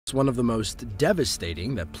Perhaps one of the most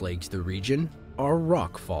devastating that plagues the region are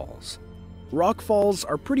rock falls. Rock falls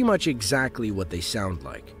are pretty much exactly what they sound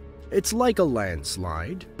like. It's like a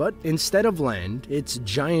landslide, but instead of land, it's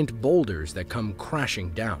giant boulders that come crashing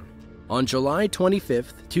down. On July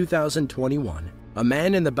 25, 2021, a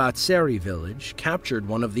man in the Batseri village captured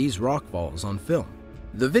one of these rockfalls on film.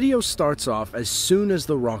 The video starts off as soon as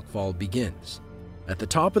the rockfall begins. At the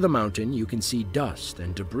top of the mountain, you can see dust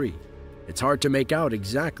and debris. It's hard to make out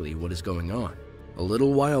exactly what is going on. A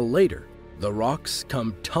little while later, the rocks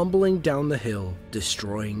come tumbling down the hill,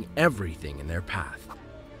 destroying everything in their path.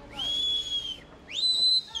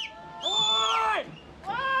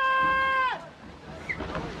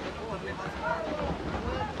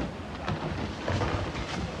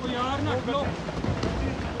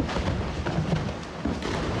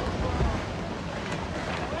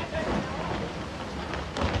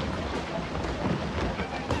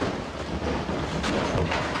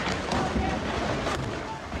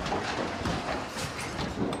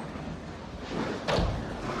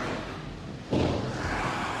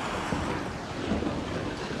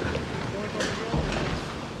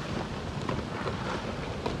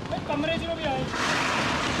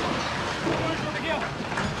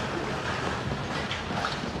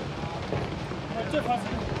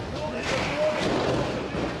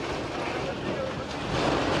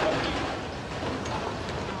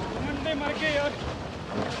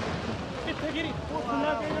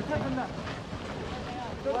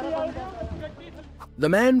 The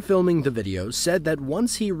man filming the video said that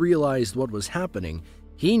once he realized what was happening,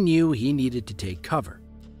 he knew he needed to take cover.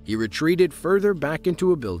 He retreated further back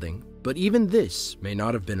into a building, but even this may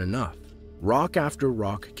not have been enough. Rock after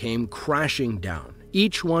rock came crashing down,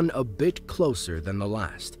 each one a bit closer than the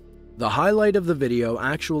last. The highlight of the video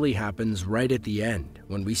actually happens right at the end,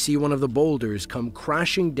 when we see one of the boulders come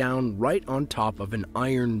crashing down right on top of an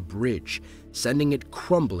iron bridge, sending it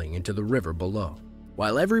crumbling into the river below.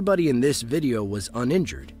 While everybody in this video was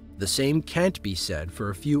uninjured, the same can't be said for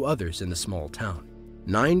a few others in the small town.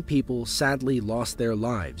 9 people sadly lost their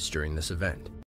lives during this event.